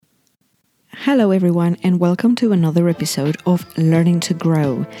Hello, everyone, and welcome to another episode of Learning to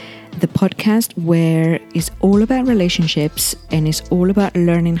Grow, the podcast where it's all about relationships and it's all about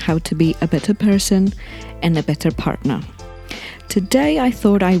learning how to be a better person and a better partner. Today, I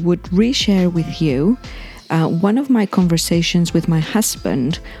thought I would reshare with you one of my conversations with my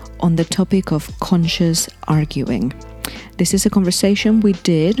husband on the topic of conscious arguing. This is a conversation we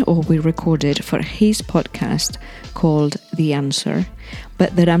recorded for his podcast called The Answer,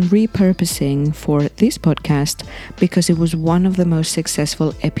 but that I'm repurposing for this podcast because it was one of the most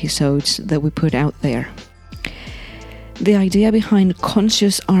successful episodes that we put out there. The idea behind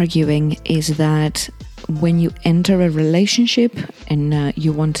conscious arguing is that when you enter a relationship and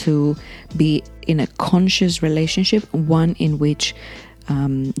you want to be in a conscious relationship, one in which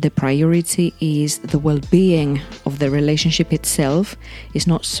the priority is the well-being of the relationship itself, is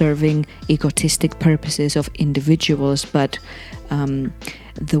not serving egotistic purposes of individuals, but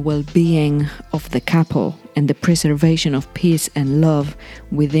the well-being of the couple and the preservation of peace and love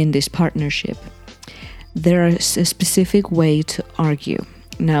within this partnership. There is a specific way to argue.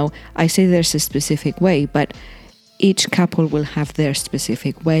 Now, I say there's a specific way, but each couple will have their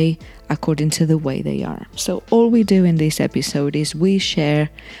specific way according to the way they are. So all we do in this episode is we share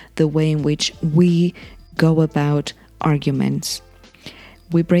the way in which we go about arguments.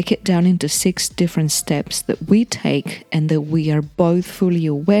 We break it down into 6 different steps that we take and that we are both fully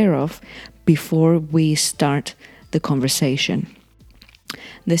aware of before we start the conversation.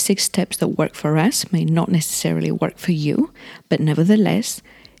 The 6 steps that work for us may not necessarily work for you, but nevertheless,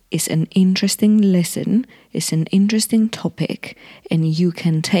 it's an interesting lesson, it's an interesting topic, and you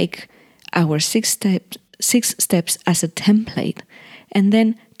can take our 6 steps as a template and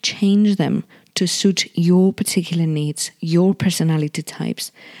then change them to suit your particular needs, your personality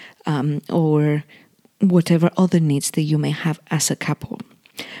types, or whatever other needs that you may have as a couple.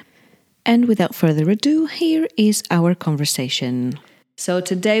 And without further ado, here is our conversation. So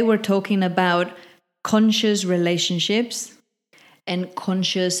today we're talking about conscious relationships and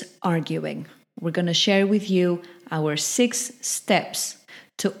conscious arguing. We're going to share with you our 6 steps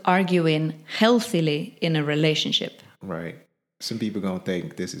to arguing healthily in a relationship. Right. Some people are going to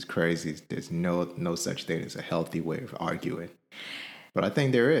think this is crazy. There's no such thing as a healthy way of arguing. But I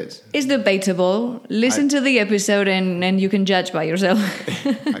think there is. It's debatable. Listen to the episode and you can judge by yourself.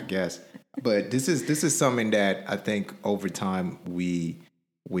 I guess. But this is something that I think over time we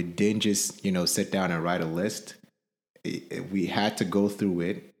didn't just, sit down and write a list. We had to go through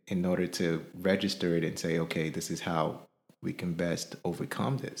it in order to register it and say, okay, this is how we can best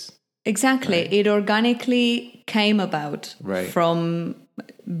overcome this. Exactly. Right. It organically came about from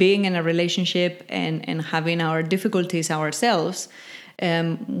being in a relationship and having our difficulties ourselves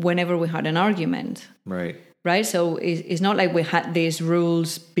whenever we had an argument. Right. So it's not like we had these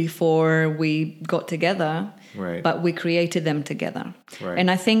rules before we got together, but we created them together. Right. And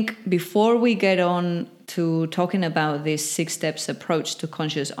I think before we get on to talking about this 6 steps approach to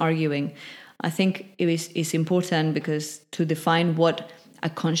conscious arguing, I think it's important because to define what a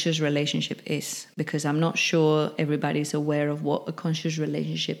conscious relationship is, because I'm not sure everybody's aware of what a conscious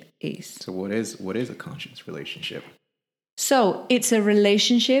relationship is. So what is a conscious relationship? So it's a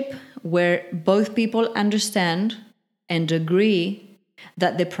relationship where both people understand and agree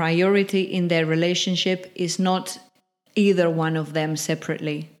that the priority in their relationship is not either one of them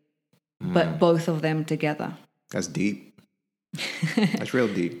separately, but both of them together. That's deep. That's real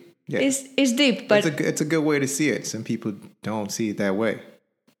deep. Yeah. It's deep, but it's a good way to see it. Some people don't see it that way.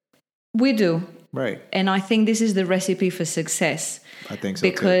 We do. Right. And I think this is the recipe for success. I think so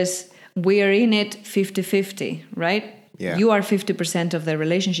because we are in it 50-50, right? Yeah. You are 50% of the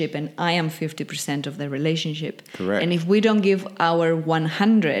relationship and I am 50% of the relationship. Correct. And if we don't give our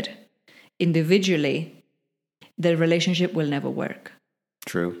 100 individually, the relationship will never work.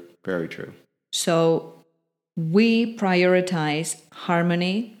 True. Very true. So we prioritize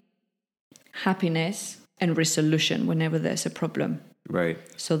harmony, happiness, and resolution whenever there's a problem. Right.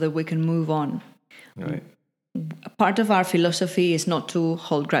 So that we can move on. Right. Part of our philosophy is not to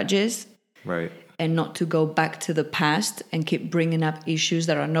hold grudges. Right. And not to go back to the past and keep bringing up issues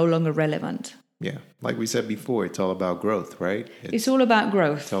that are no longer relevant. Yeah. Like we said before, it's all about growth, right? It's all about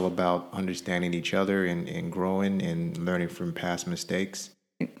growth. It's all about understanding each other and growing and learning from past mistakes.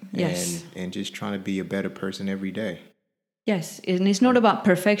 Yes. And just trying to be a better person every day. Yes. And it's not about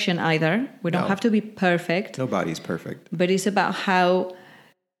perfection either. We don't have to be perfect. Nobody's perfect. But it's about how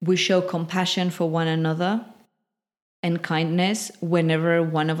we show compassion for one another and kindness whenever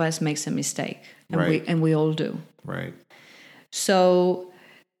one of us makes a mistake. And we all do. Right. So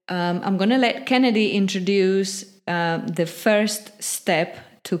I'm going to let Kennedy introduce the first step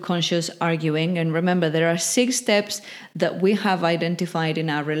to conscious arguing. And remember, there are 6 steps that we have identified in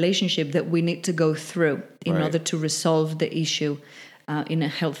our relationship that we need to go through in Right. order to resolve the issue in a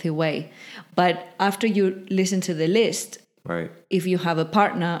healthy way. But after you listen to the list, Right. if you have a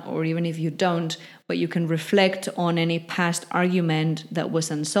partner or even if you don't, but you can reflect on any past argument that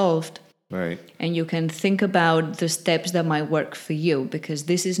was unsolved, Right. and you can think about the steps that might work for you, because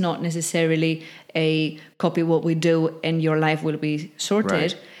this is not necessarily a copy what we do and your life will be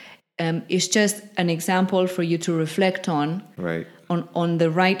sorted. It's just an example for you to reflect on, Right. on the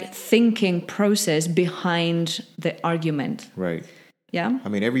right thinking process behind the argument. Right. Yeah? I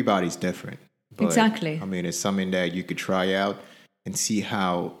mean, everybody's different. But, Exactly. I mean, it's something that you could try out and see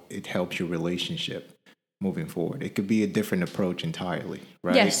how it helps your relationship moving forward. It could be a different approach entirely,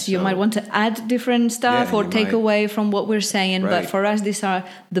 right? Yes, you So- might want to add different stuff Yeah, or you take might. away from what we're saying, but Right. for us, these are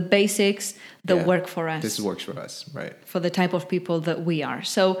the basics that Yeah, work for us, This works for us, right? for the type of people that we are.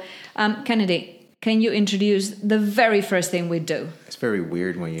 So, Kennedy, can you introduce the very first thing we do? It's very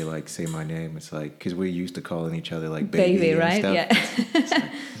weird when you like say my name. It's like, because we're used to calling each other like Baby, baby, and right? stuff. Yeah. It's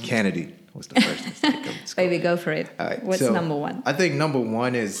like, Kennedy was the first. It's like, let's go. Baby, go for it. All right, What's so number 1? I think number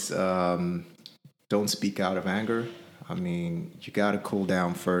 1 is don't speak out of anger. I mean, you got to cool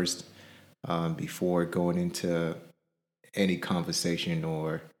down first before going into any conversation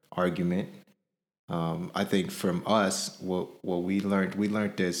or argument. I think from us, what we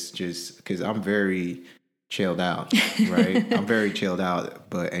learned this just because I'm very chilled out, right? I'm very chilled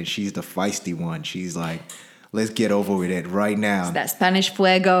out, and she's the feisty one. She's like, let's get over with it right now. That Spanish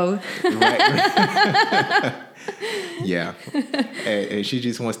fuego. Right. Yeah. And she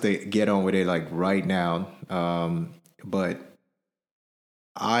just wants to get on with it like right now. But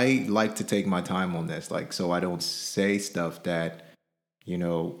I like to take my time on this, like, so I don't say stuff that, you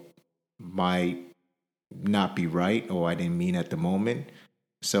know, might not be right or I didn't mean at the moment.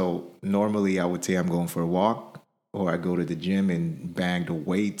 So normally I would say I'm going for a walk, or I go to the gym and bang the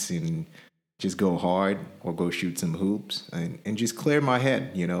weights and just go hard, or go shoot some hoops and just clear my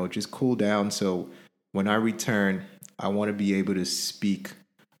head, you know, just cool down. So when I return, I want to be able to speak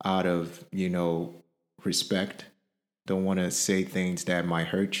out of, you know, respect. Don't want to say things that might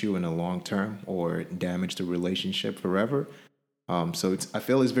hurt you in the long term or damage the relationship forever. So I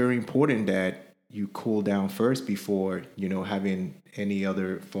feel it's very important that you cool down first before, you know, having any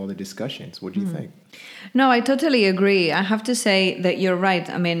other further discussions. What do you think? No, I totally agree. I have to say that you're right.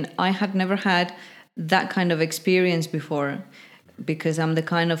 I mean, I had never had that kind of experience before, because I'm the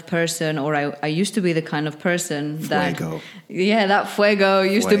kind of person, or I used to be the kind of person that... Fuego. Yeah, that fuego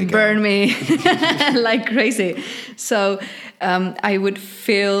used to Fuego. burn me like crazy. So I would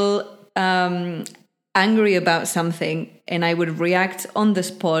feel angry about something and I would react on the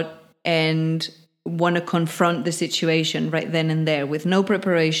spot and want to confront the situation right then and there with no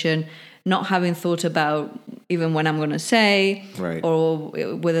preparation, not having thought about even what I'm going to say, Right. or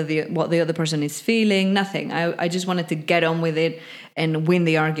whether what the other person is feeling, nothing. I just wanted to get on with it and win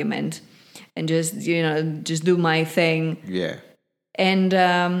the argument and just do my thing. Yeah. And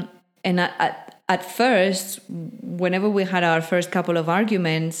at first, whenever we had our first couple of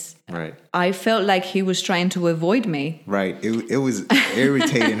arguments, Right. I felt like he was trying to avoid me. Right. It was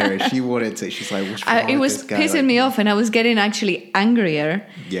irritating her. She's like, what's wrong It with was this guy? pissing Like, me off, and I was getting actually angrier.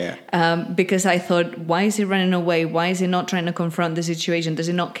 Yeah. Because I thought, why is he running away? Why is he not trying to confront the situation? Does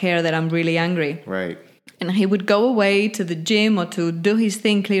he not care that I'm really angry? Right. And he would go away to the gym or to do his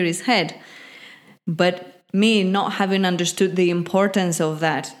thing, clear his head. But me not having understood the importance of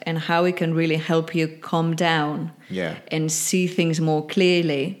that and how it can really help you calm down Yeah. and see things more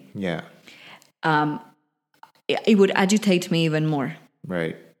clearly, Yeah. it would agitate me even more.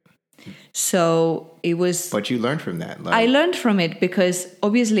 Right. So it was... But you learned from that. Like, I learned from it because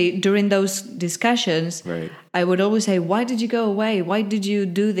obviously during those discussions, Right. I would always say, why did you go away? Why did you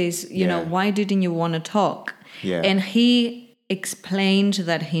do this? You know, Yeah. why didn't you want to talk? Yeah. And he explained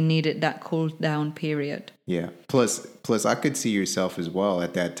that he needed that cool down period. Yeah. Plus, I could see yourself as well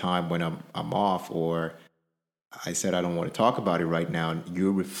at that time when I'm off, or I said I don't want to talk about it right now.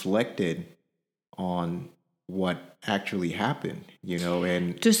 You reflected on what actually happened, you know,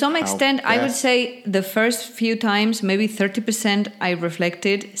 and To some how extent, I would fast- say the first few times, maybe 30% I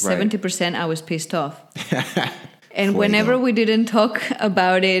reflected, 70% I was pissed off. And whenever we didn't talk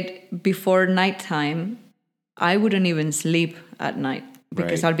about it before nighttime, I wouldn't even sleep at night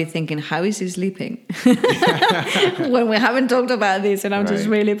because Right. I'll be thinking, how is he sleeping? When we haven't talked about this and I'm just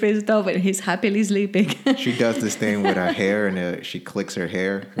Right. really pissed off and he's happily sleeping. She does this thing with her hair, and she clicks her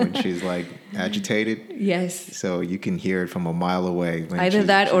hair when she's like agitated. Yes. So you can hear it from a mile away. When Either she's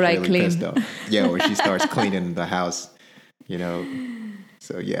that or I really clean. pissed off. Yeah, or she starts cleaning the house, you know.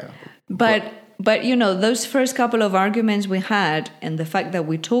 So yeah. But you know, those first couple of arguments we had, and the fact that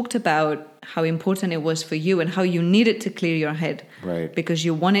we talked about how important it was for you and how you needed to clear your head, Right. because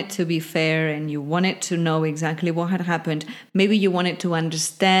you wanted to be fair and you wanted to know exactly what had happened. Maybe you wanted to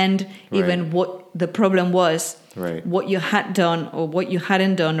understand even what the problem was, Right. what you had done or what you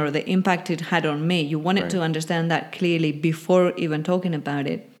hadn't done, or the impact it had on me. You wanted to understand that clearly before even talking about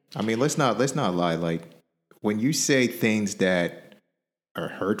it. I mean, let's not lie. Like, when you say things that are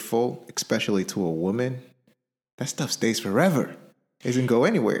hurtful, especially to a woman, that stuff stays forever. It doesn't go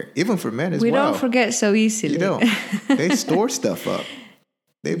anywhere, even for men as well. We don't forget so easily. You don't. They store stuff up.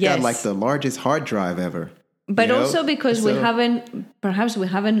 They've got Yes. like the largest hard drive ever. But you know? also because we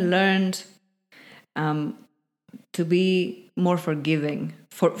haven't learned to be more forgiving,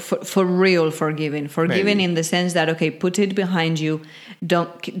 for real forgiving. Forgiving Maybe. in the sense that, okay, put it behind you.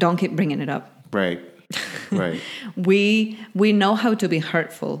 Don't keep bringing it up. Right. Right. We know how to be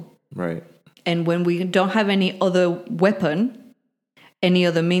hurtful. Right. And when we don't have any other weapon, any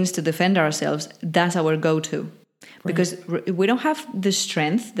other means to defend ourselves, that's our go-to. Because we don't have the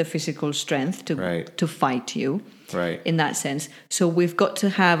strength, the physical strength to fight you Right. in that sense. So we've got to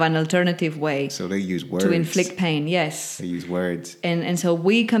have an alternative way So they use words. to inflict pain. Yes. They use words. And so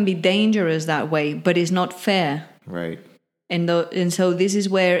we can be dangerous that way, but it's not fair. Right. And so this is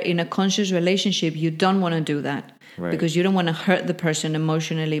where in a conscious relationship, you don't want to do that. Right. Because you don't want to hurt the person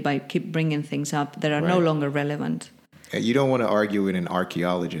emotionally by keep bringing things up that are no Right. longer relevant. And you don't want to argue with an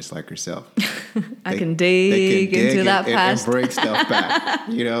archeologist like yourself. I can dig into that past. And bring stuff back,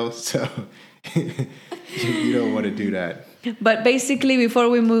 you know? So you don't want to do that. But basically, before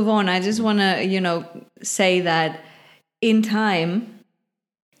we move on, I just want to, say that in time,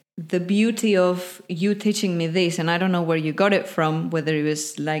 the beauty of you teaching me this, and I don't know where you got it from, whether it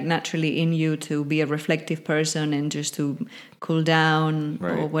was like naturally in you to be a reflective person and just to cool down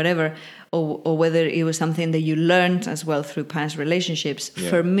or whatever, or whether it was something that you learned as well through past relationships. Yeah.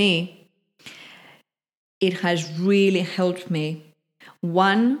 For me, it has really helped me,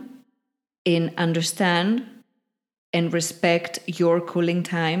 one, in understand and respect your cooling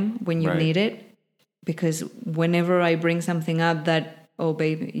time when you need it. Because whenever I bring something up that, oh,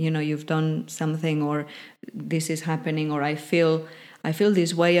 babe, you've done something, or this is happening, or I feel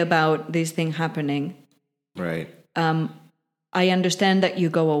this way about this thing happening. Right. I understand that you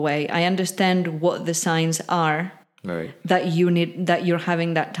go away. I understand what the signs are that you're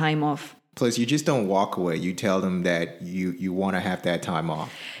having that time off. Plus, you just don't walk away. You tell them that you want to have that time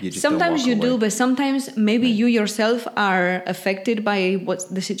off. You just Sometimes don't you walk do, away. but sometimes maybe you yourself are affected by what's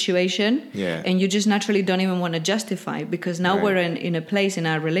the situation. Yeah. And you just naturally don't even want to justify, because now we're in a place in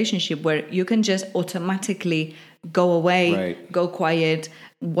our relationship where you can just automatically go away, go quiet,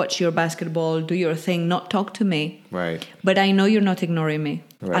 watch your basketball, do your thing, not talk to me. Right. But I know you're not ignoring me.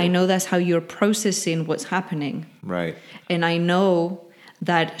 Right. I know that's how you're processing what's happening. Right. And I know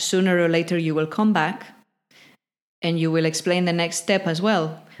that sooner or later you will come back and you will explain the next step as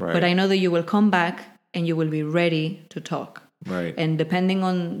well. Right. But I know that you will come back and you will be ready to talk. Right. And depending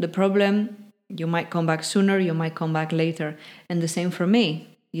on the problem, you might come back sooner, you might come back later. And the same for me,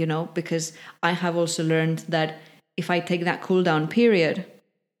 because I have also learned that if I take that cool down period,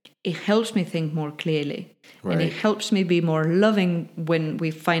 it helps me think more clearly. Right. And it helps me be more loving when we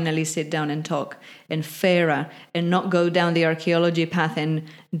finally sit down and talk, and fairer, and not go down the archaeology path and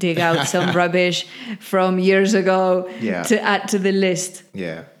dig out some rubbish from years ago to add to the list.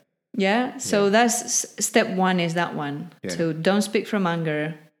 Yeah. Yeah. So that's step one, is that one. Yeah. So don't speak from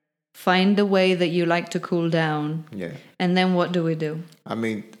anger. Find the way that you like to cool down. Yeah. And then what do we do? I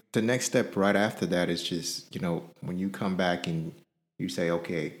mean, the next step right after that is just, when you come back and you say,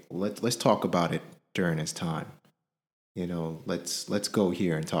 okay, let's talk about it during this time. Let's go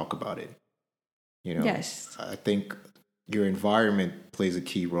here and talk about it. Yes. I think your environment plays a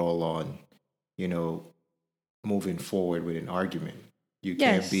key role on, moving forward with an argument. You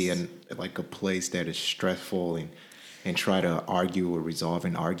can't be in like a place that is stressful and try to argue or resolve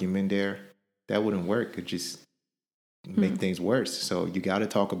an argument there. That wouldn't work. It just make things worse. So you got to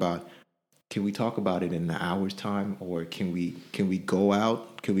talk about, can we talk about it in an hour's time, or can we go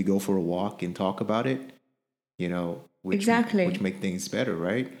out? Can we go for a walk and talk about it? Which make things better,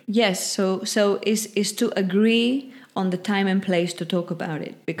 right? Yes. So is to agree on the time and place to talk about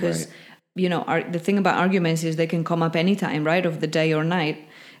it, because the thing about arguments is they can come up anytime, right, of the day or night.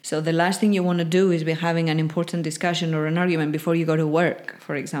 So the last thing you want to do is be having an important discussion or an argument before you go to work,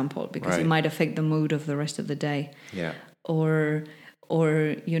 for example, because it might affect the mood of the rest of the day. Yeah. Or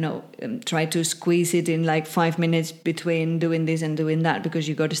try to squeeze it in like 5 minutes between doing this and doing that, because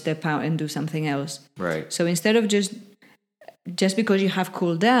you got to step out and do something else. Right. So instead of just just because you have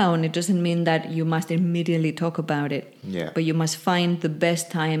cooled down, it doesn't mean that you must immediately talk about it. Yeah. But you must find the best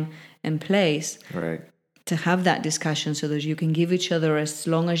time and place Right. to have that discussion so that you can give each other as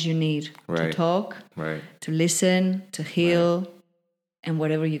long as you need to Right. talk, Right. to listen, to heal, and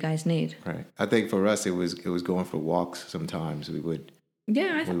whatever you guys need. Right. I think for us, it was going for walks. Sometimes we would.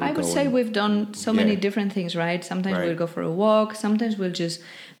 Yeah, We would I would go say and- we've done so many Yeah. different things, right? Sometimes Right. we'll go for a walk. Sometimes we'll just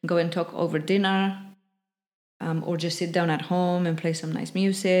go and talk over dinner, or just sit down at home and play some nice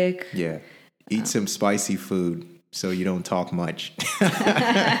music. Yeah. Eat some spicy food so you don't talk much.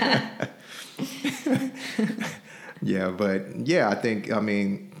 Yeah, but yeah, I think, I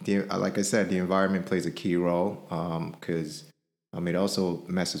mean, like I said, the environment plays a key role because, it also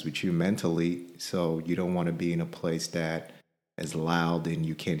messes with you mentally. So you don't want to be in a place that is loud and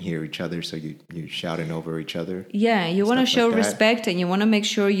you can't hear each other. So you're shouting over each other. Yeah, you want to Stuff show like that. respect, and you want to make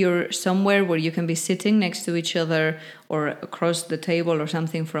sure you're somewhere where you can be sitting next to each other or across the table or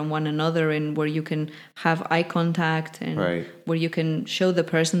something from one another, and where you can have eye contact and Right. where you can show the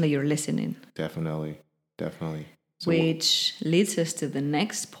person that you're listening. Definitely. So, Which leads us to the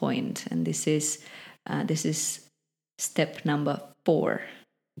next point, and this is step number 4.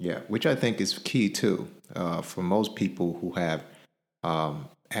 yeah, which I think is key too for most people who have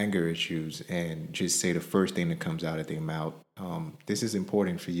anger issues and just say the first thing that comes out of their mouth. This is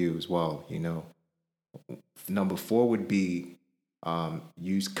important for you as well. Number 4 would be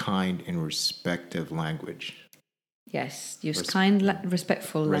use kind and respectful language. Yes, use kind,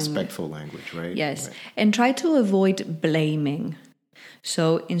 respectful language. Respectful language, right? Yes, Right. and try to avoid blaming.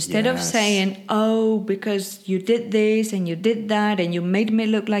 So instead of Yes. saying, "Oh, because you did this and you did that and you made me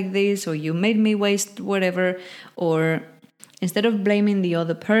look like this or you made me waste whatever," or instead of blaming the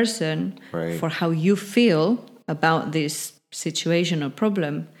other person Right. for how you feel about this situation or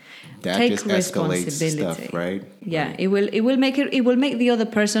problem, That take just escalates responsibility. stuff, right? Yeah, Right. it will make the other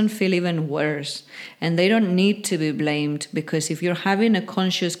person feel even worse, and they don't need to be blamed, because if you're having a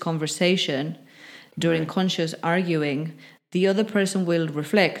conscious conversation during conscious arguing, the other person will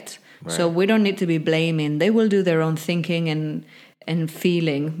reflect. So we don't need to be blaming. They will do their own thinking and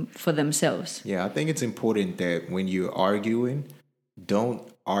feeling for themselves. Yeah, I think it's important that when you're arguing, don't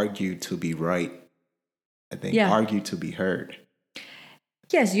argue to be right. I think Yeah. argue to be heard.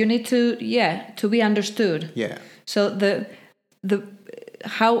 Yes, you need to be understood. Yeah. So the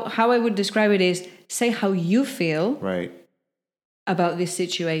how I would describe it is, say how you feel Right. about this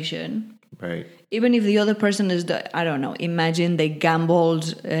situation. Right. Even if the other person is, I don't know, imagine they gambled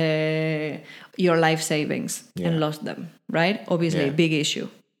your life savings and lost them, right? Obviously, a big issue.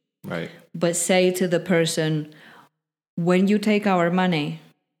 Right. But say to the person, when you take our money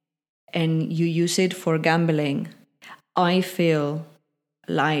and you use it for gambling, I feel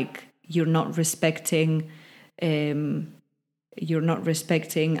like you're not respecting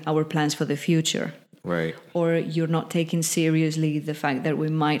our plans for the future. Right. Or you're not taking seriously the fact that we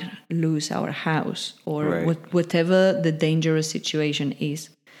might lose our house, or whatever the dangerous situation is.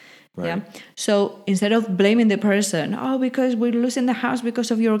 Right. Yeah. So instead of blaming the person, "Oh, because we're losing the house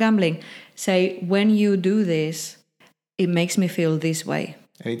because of your gambling," say, "When you do this, it makes me feel this way.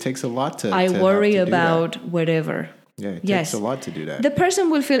 And it takes a lot to I have worry to do about that. whatever." Yeah, it Yes. takes a lot to do that. The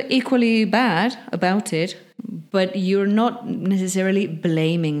person will feel equally bad about it, but you're not necessarily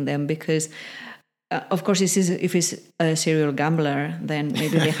blaming them, because of course, if it's a serial gambler, then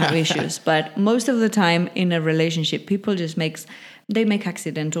maybe they have issues. But most of the time in a relationship, people just make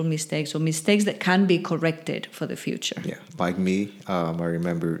accidental mistakes, or mistakes that can be corrected for the future. Yeah, like me, I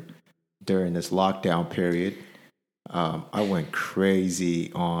remember during this lockdown period, I went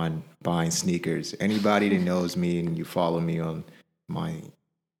crazy on buying sneakers. Anybody that knows me and you follow me on my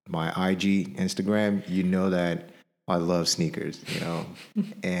IG, Instagram, you know that I love sneakers,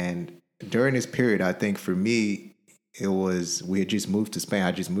 And during this period, I think for me, we had just moved to Spain.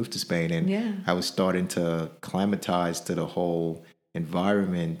 I just moved to Spain, and I was starting to acclimatize to the whole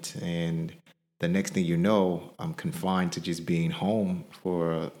environment. And the next thing you know, I'm confined to just being home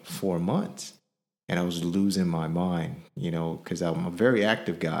for 4 months. And I was losing my mind, because I'm a very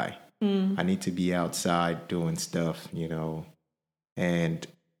active guy. I need to be outside doing stuff, And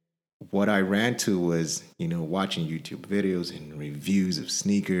what I ran to was, watching YouTube videos and reviews of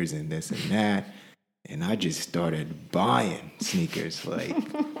sneakers and this and that. And I just started buying sneakers like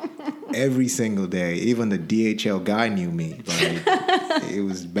every single day. Even the DHL guy knew me. Like, it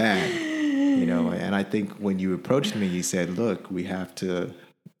was bad, And I think when you approached me, you said, "Look, we have to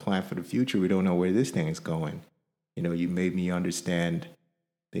plan for the future. We don't know where this thing is going." You made me understand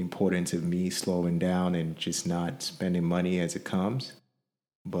the importance of me slowing down and just not spending money as it comes,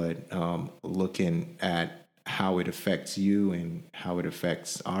 but looking at how it affects you and how it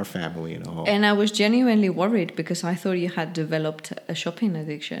affects our family and all. And I was genuinely worried because I thought you had developed a shopping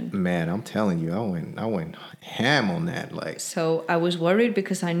addiction. Man, I'm telling you, I went ham on that. Like, So I was worried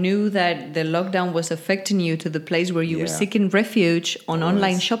because I knew that the lockdown was affecting you to the place where you were Yeah. seeking refuge on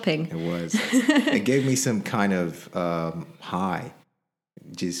online shopping. it was. It gave me some kind of high.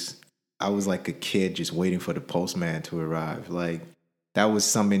 I was like a kid just waiting for the postman to arrive. Like, that was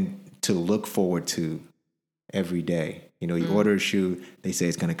something to look forward to every day. You know, you order a shoe, they say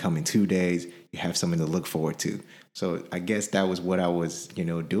it's going to come in 2 days. You have something to look forward to. So I guess that was what I was,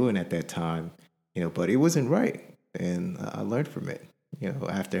 doing at that time, but it wasn't right. And I learned from it,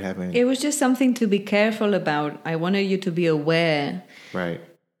 after having. It was just something to be careful about. I wanted you to be aware. Right.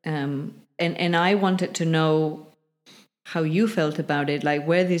 And I wanted to know how you felt about it, like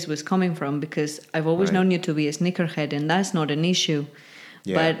where this was coming from, because I've always Right. known you to be a sneakerhead, and that's not an issue.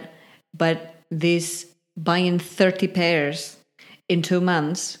 Yeah. But this buying 30 pairs in 2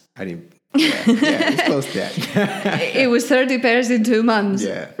 months, I didn't. Yeah, it's close to that. it was 30 pairs in 2 months,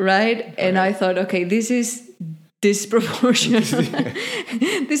 Yeah. right? And I thought, okay, this is disproportionate.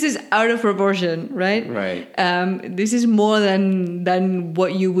 This is out of proportion, right? Right. This is more than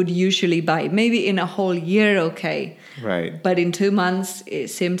what you would usually buy. Maybe in a whole year, okay. Right. But in 2 months, it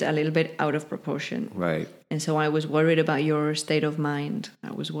seemed a little bit out of proportion. Right. And so I was worried about your state of mind.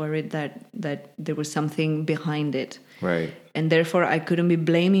 I was worried that there was something behind it. Right. And therefore I couldn't be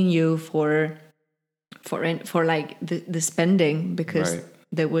blaming you for like the spending, because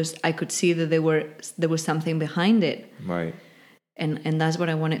Right. I could see that there was something behind it. Right. And that's what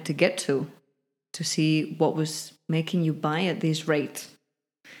I wanted to get to see what was making you buy at this rate.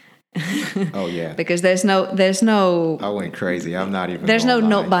 Oh yeah. Because there's no I went crazy. I'm not even. there's no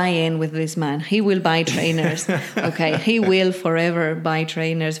gonna lie. not buy-in with this man. He will buy trainers. Okay, he will forever buy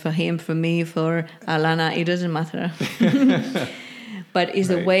trainers for him, for me, for Alana. It doesn't matter. But it's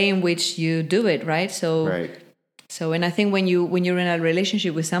the Right. way in which you do it, right? So, Right. and I think when you're in a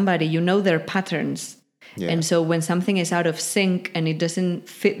relationship with somebody, you know their patterns. Yeah. And so when something is out of sync and it doesn't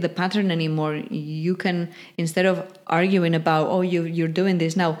fit the pattern anymore, you can, instead of arguing about, oh, you're doing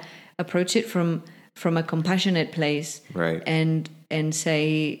this now, approach it from a compassionate place. Right. And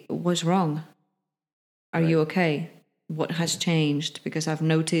say, what's wrong? Are you okay? What has changed? Because I've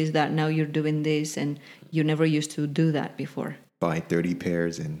noticed that now you're doing this and you never used to do that before. Buying 30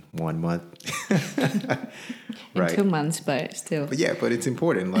 pairs in 1 month. In Right. 2 months, but still. But it's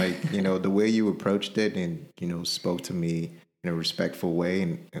important. Like, the way you approached it and, spoke to me in a respectful way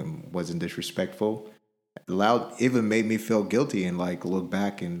and wasn't disrespectful, even made me feel guilty and like look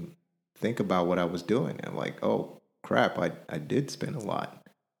back and think about what I was doing. And like, oh crap, I did spend a lot,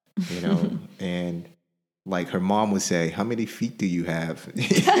 and like her mom would say, how many feet do you have?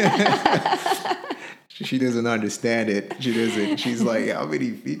 She doesn't understand it. She's like, how many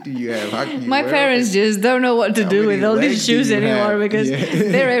feet do you have? How can you My wear parents them? just don't know what to How do many with all these legs do shoes you anymore, have? because Yeah.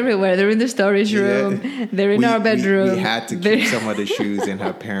 they're everywhere. They're in the storage room. They're in our bedroom. We had to They're- keep some of the shoes in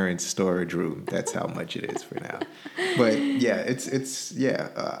her parents' storage room. That's how much it is for now. But yeah,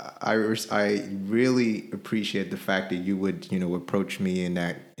 I really appreciate the fact that you would approach me in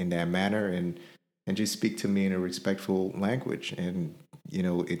that manner and just speak to me in a respectful language, and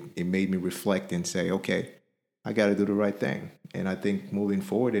it made me reflect and say, okay, I got to do the right thing. And I think moving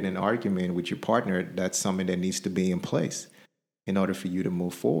forward in an argument with your partner, that's something that needs to be in place in order for you to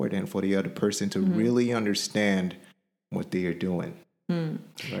move forward and for the other person to really understand what they are doing. Right.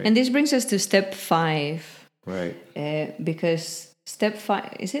 And this brings us to step 5. Right. Because step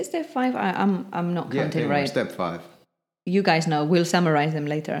 5, is it step 5? I'm not counting right. Step 5. You guys know. We'll summarize them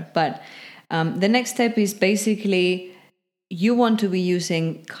later. But the next step is basically you want to be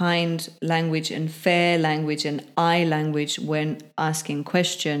using kind language and fair language and I language when asking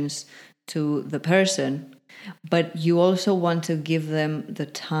questions to the person. But you also want to give them the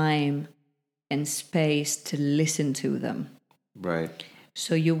time and space to listen to them. Right.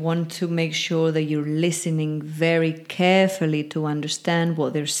 So you want to make sure that you're listening very carefully to understand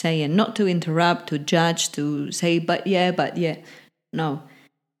what they're saying, not to interrupt, to judge, to say, but yeah. No,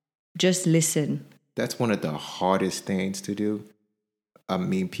 just listen. That's one of the hardest things to do. I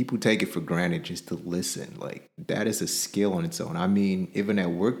mean, people take it for granted just to listen. Like, that is a skill on its own. I mean, even at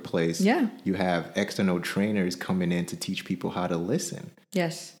workplace, you have external trainers coming in to teach people how to listen.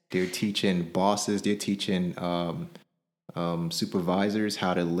 Yes. They're teaching bosses, they're teaching supervisors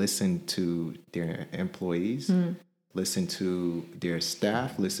how to listen to their employees, listen to their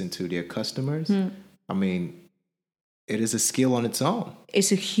staff, listen to their customers. I mean, it is a skill on its own.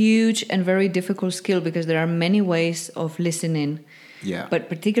 It's a huge and very difficult skill because there are many ways of listening. Yeah. But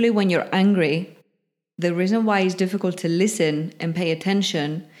particularly when you're angry, the reason why it's difficult to listen and pay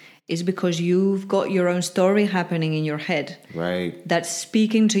attention is because you've got your own story happening in your head. Right. That's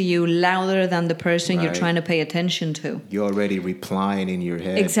speaking to you louder than the person you're trying to pay attention to. You're already replying in your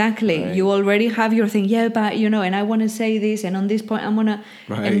head. Exactly. Right. You already have your thing. Yeah, but and I want to say this, and on this point I'm gonna.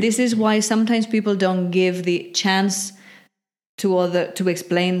 Right. And this is why sometimes people don't give the chance to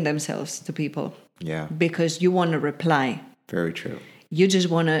explain themselves to people. Yeah. Because you want to reply. Very true. You just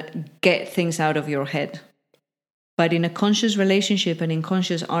want to get things out of your head. But in a conscious relationship and in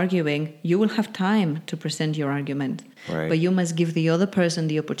conscious arguing, you will have time to present your argument. Right. But you must give the other person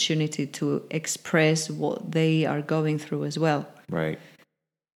the opportunity to express what they are going through as well. Right.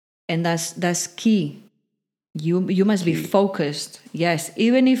 And that's key. You must be focused. Yes,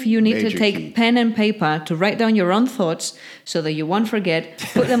 even if you need to take pen and paper to write down your own thoughts so that you won't forget,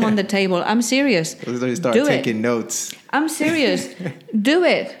 put them on the table. I'm serious. Start taking notes. I'm serious. Do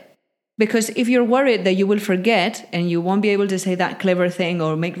it. Because if you're worried that you will forget and you won't be able to say that clever thing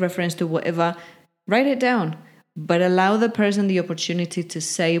or make reference to whatever, write it down. But allow the person the opportunity to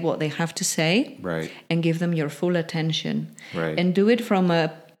say what they have to say. Right. And give them your full attention. Right. And do it from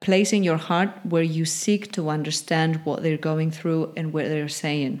a place in your heart where you seek to understand what they're going through and what they're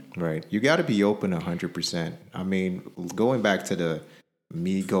saying. Right. You got to be open 100%. I mean, going back to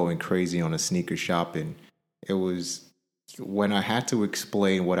me going crazy on a sneaker shopping, it was when I had to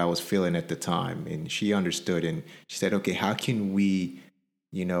explain what I was feeling at the time, and she understood, and she said, okay, how can we,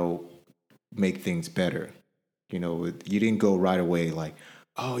 make things better? You didn't go right away like,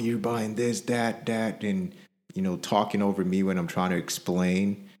 oh, you're buying this, that, and, talking over me when I'm trying to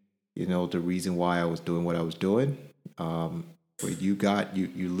explain, the reason why I was doing what I was doing. But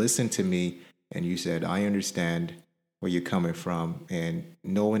you listened to me and you said, I understand where you're coming from, and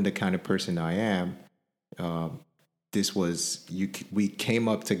knowing the kind of person I am, we came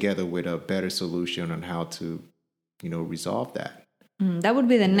up together with a better solution on how to, resolve that. That would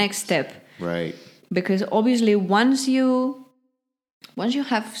be the next step. Right. Because obviously once you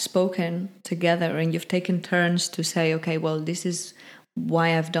have spoken together and you've taken turns to say, okay, well, this is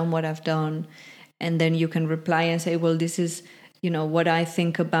why I've done what I've done. And then you can reply and say, well, this is, what I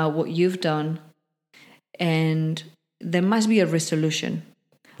think about what you've done. And there must be a resolution.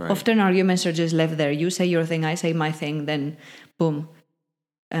 Right. Often arguments are just left there. You say your thing, I say my thing, then boom,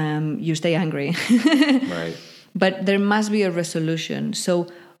 you stay angry. Right. But there must be a resolution. So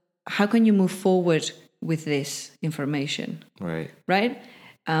how can you move forward with this information? Right. Right?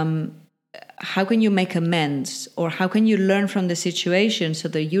 How can you make amends, or how can you learn from the situation so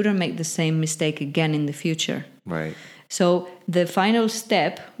that you don't make the same mistake again in the future? Right. So the final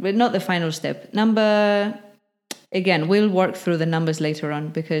step, but not the final step, again, we'll work through the numbers later on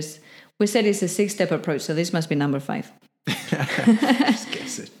because we said it's a 6-step approach, so this must be number 5. Just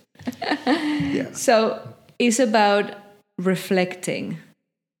guess it. Yeah. So it's about reflecting.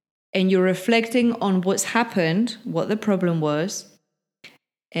 And you're reflecting on what's happened, what the problem was,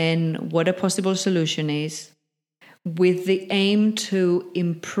 and what a possible solution is, with the aim to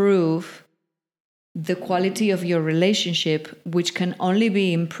improve the quality of your relationship, which can only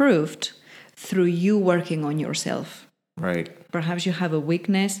be improved through you working on yourself. Right. Perhaps you have a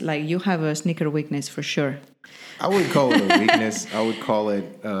weakness, like you have a sneaker weakness for sure. I wouldn't call it a weakness. I would call it,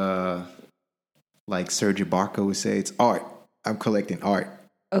 like Sergio Barca would say, it's art. I'm collecting art.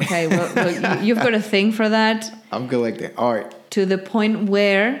 Okay, well, you've got a thing for that. I'm collecting art. To the point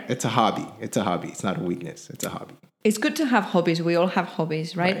where... It's a hobby. It's a hobby. It's not a weakness. It's a hobby. It's good to have hobbies. We all have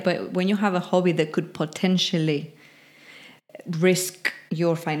hobbies, right? But when you have a hobby that could potentially risk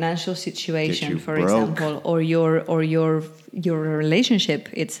your financial situation, for example, or your relationship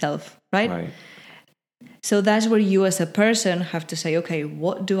itself, right? Right. So that's where you as a person have to say, okay,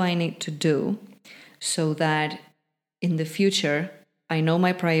 what do I need to do so that in the future I know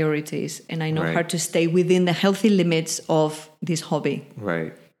my priorities and I know how to stay within the healthy limits of this hobby.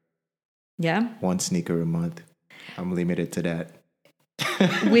 Right. Yeah? 1 sneaker a month. I'm limited to that.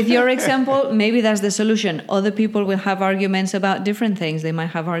 With your example, maybe that's the solution. Other people will have arguments about different things. They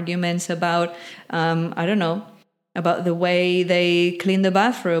might have arguments about, I don't know, about the way they clean the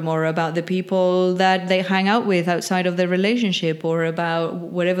bathroom, or about the people that they hang out with outside of the relationship, or about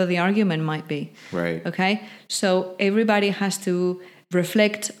whatever the argument might be. Right. Okay? So everybody has to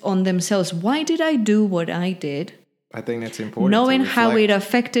reflect on themselves. Why did I do what I did? I think that's important. Knowing how it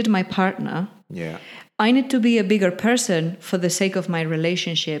affected my partner. Yeah. I need to be a bigger person for the sake of my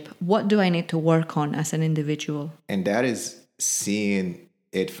relationship. What do I need to work on as an individual? And that is seeing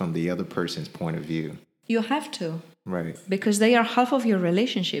it from the other person's point of view. You have to. Right. Because they are half of your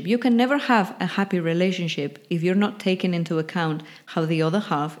relationship. You can never have a happy relationship if you're not taking into account how the other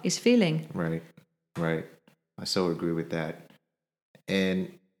half is feeling. Right. Right. I so agree with that.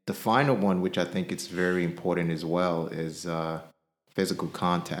 And the final one, which I think is very important as well, is physical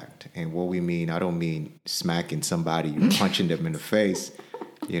contact. And what we mean, I don't mean smacking somebody, or punching them in the face.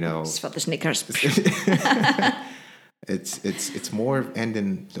 You know, It's for the Snickers. it's more of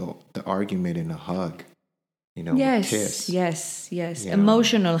ending the argument in a hug. You know, a kiss. Yes. You know.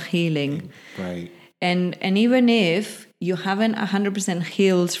 Emotional healing. Right. And even if you haven't 100%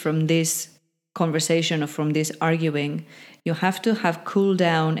 healed from this conversation or from this arguing, you have to have cooled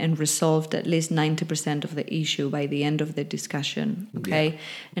down and resolved at least 90% of the issue by the end of the discussion. Okay. Yeah.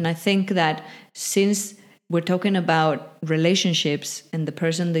 And I think that since we're talking about relationships and the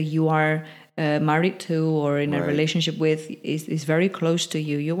person that you are married to or in a relationship with is very close to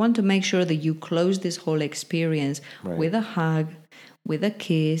you, you want to make sure that you close this whole experience with a hug, with a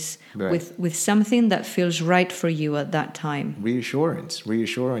kiss, with something that feels right for you at that time. Reassurance,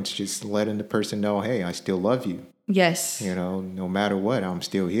 just letting the person know, hey, I still love you. Yes. You know, no matter what, I'm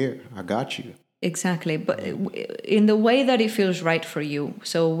still here. I got you. Exactly. But in the way that it feels right for you.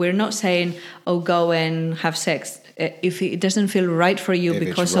 So we're not saying, oh, go and have sex. If it doesn't feel right for you if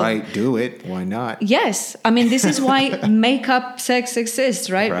because it's right, do it. Why not? Yes. I mean, this is why make-up sex exists,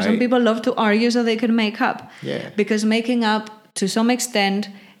 right? Some people love to argue so they can make up. Yeah. Because making up, to some extent,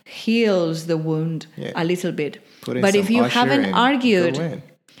 heals the wound a little bit. But if you haven't argued,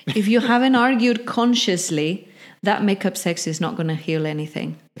 if you haven't argued consciously, that makeup sex is not going to heal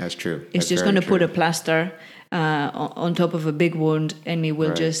anything. That's true. It's just going to put a plaster on top of a big wound, and it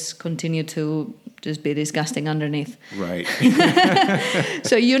will just continue to just be disgusting underneath. Right.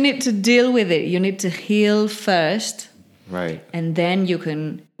 So you need to deal with it. You need to heal first. Right. And then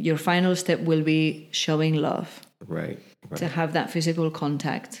your final step will be showing love. Right. To have that physical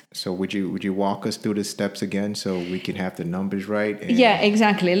contact. So would you walk us through the steps again so we can have the numbers right? Yeah,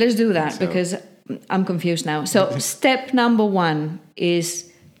 exactly. Let's do that because I'm confused now. So step number 1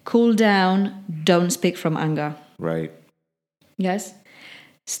 is cool down, don't speak from anger. Right. Yes.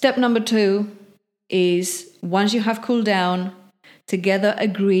 Step number 2 is once you have cooled down, together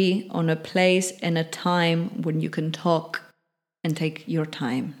agree on a place and a time when you can talk and take your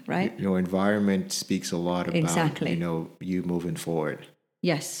time, right? Your environment speaks a lot about, you moving forward.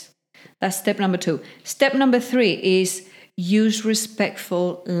 Yes. That's step number 2. Step number 3 is use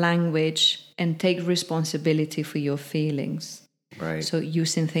respectful language and take responsibility for your feelings. Right. So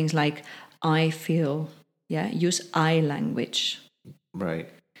using things like I feel, use I language. Right.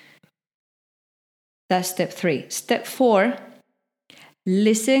 That's step 3. Step 4,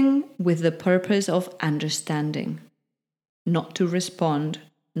 listen with the purpose of understanding. Not to respond,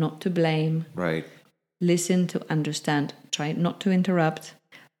 not to blame. Right. Listen to understand. Try not to interrupt.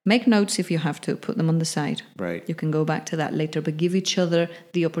 Make notes if you have to. Put them on the side. Right. You can go back to that later, but give each other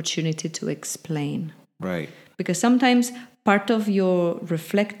the opportunity to explain. Right. Because sometimes part of your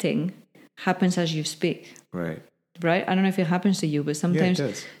reflecting happens as you speak. Right. Right? I don't know if it happens to you, but sometimes, it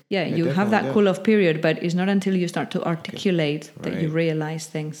does. You have that cool-off period, but it's not until you start to articulate that you realize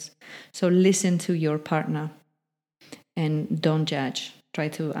things. So listen to your partner. And don't judge. Try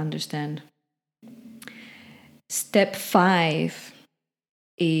to understand. Step 5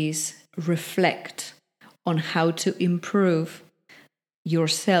 is reflect on how to improve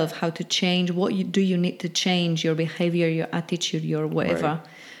yourself, how to change, do you need to change your behavior, your attitude, your whatever,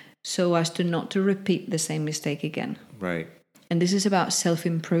 so as to not to repeat the same mistake again. Right. And this is about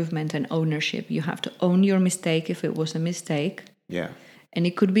self-improvement and ownership. You have to own your mistake if it was a mistake. Yeah. And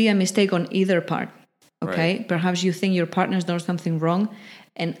it could be a mistake on either part. Okay, right. Perhaps you think your partner's done something wrong,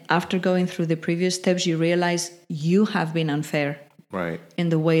 and after going through the previous steps, you realize you have been unfair, right, in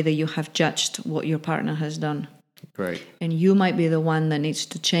the way that you have judged what your partner has done, right, and you might be the one that needs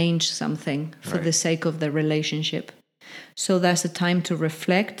to change something for the sake of the relationship. So that's a time to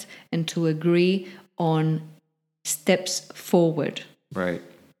reflect and to agree on steps forward, right,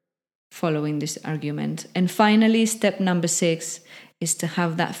 following this argument. And finally, step number 6 is to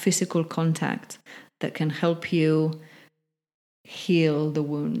have that physical contact that can help you heal the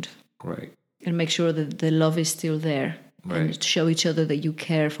wound. Right. And make sure that the love is still there. Right. And show each other that you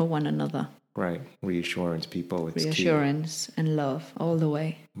care for one another. Right. Reassurance, people. It's reassurance key. And love all the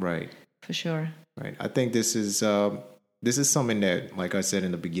way. Right. For sure. Right. I think this is something that, like I said in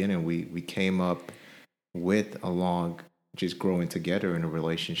the beginning, we came up with along just growing together in a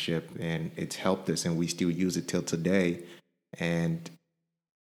relationship, and it's helped us, and we still use it till today. And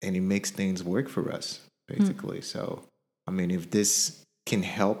it makes things work for us, basically. So, I mean, if this can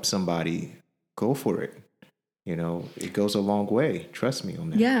help somebody, go for it. it goes a long way. Trust me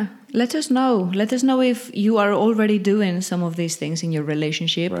on that. Yeah. Let us know. Let us know if you are already doing some of these things in your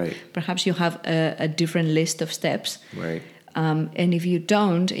relationship. Right. Perhaps you have a different list of steps. Right. And if you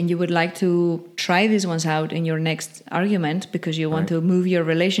don't, and you would like to try these ones out in your next argument because you want to move your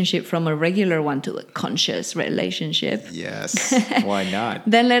relationship from a regular one to a conscious relationship. Yes. Why not?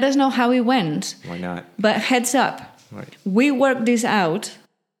 Then let us know how it went. Why not? But heads up, we worked this out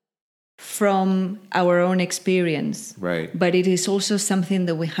from our own experience. Right. But it is also something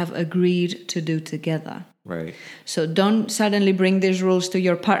that we have agreed to do together. Right. So don't suddenly bring these rules to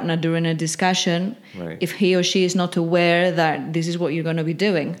your partner during a discussion if he or she is not aware that this is what you're going to be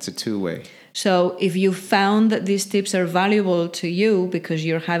doing. It's a two-way. So if you found that these tips are valuable to you because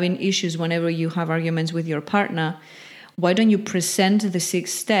you're having issues whenever you have arguments with your partner, why don't you present the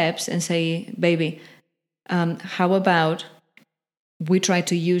 6 steps and say, baby, how about we try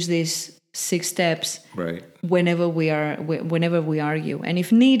to use these 6 steps whenever we argue, and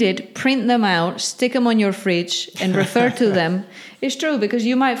if needed, print them out, stick them on your fridge, and refer to them. It's true, because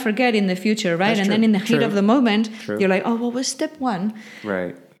you might forget in the future, right? That's and true. Then in the heat of the moment, True. you're like, oh, what was step 1?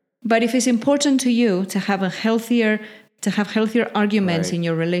 Right. But if it's important to you to have healthier arguments in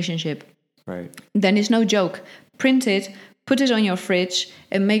your relationship, then it's no joke. Print it, put it on your fridge,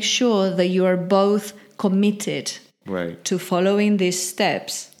 and make sure that you are both committed to following these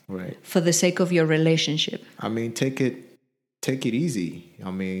steps for the sake of your relationship. I mean, take it easy. I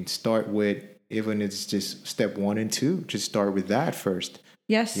mean, start with, even if it's just step 1 and 2, just start with that first.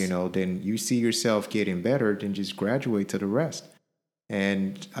 Yes. Then you see yourself getting better, then just graduate to the rest.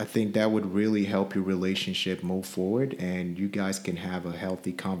 And I think that would really help your relationship move forward, and you guys can have a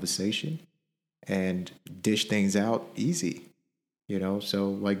healthy conversation and dish things out easy. So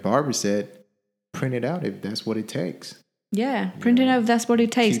like Barbara said, print it out if that's what it takes. Yeah, print it out if that's what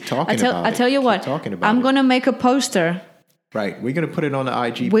it takes. Keep talking about it. I tell you what, I'm going to make a poster. Right. We're going to put it on the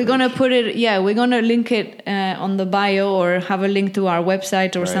IG We're page. going to put it, we're going to link it on the bio or have a link to our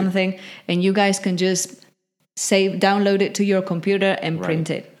website or something. And you guys can just download it to your computer and print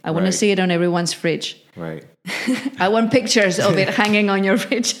it. I want to see it on everyone's fridge. Right. I want pictures of it hanging on your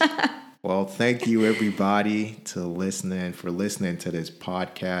fridge. Well, thank you everybody for listening to this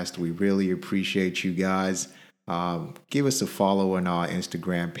podcast. We really appreciate you guys. Give us a follow on our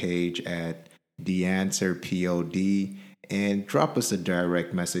Instagram page at TheAnswerPod and drop us a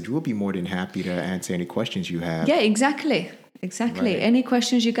direct message. We'll be more than happy to answer any questions you have. Yeah, exactly. Any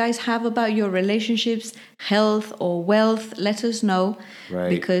questions you guys have about your relationships, health or wealth, let us know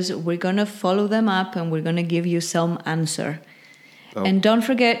because we're going to follow them up and we're going to give you some answer. Oh. And don't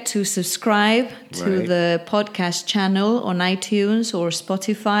forget to subscribe to the podcast channel on iTunes or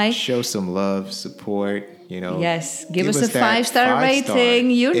Spotify. Show some love, support, Yes, give us a 5-star rating.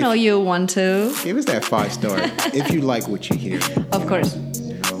 You want to. Give us that 5-star if you like what you hear. Of course.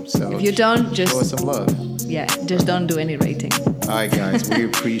 So if you don't, just show us some love. Yeah, just don't do any rating. All right, guys, we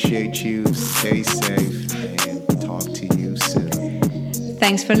appreciate you. Stay safe and talk to you soon.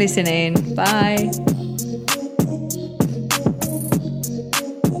 Thanks for listening. Bye.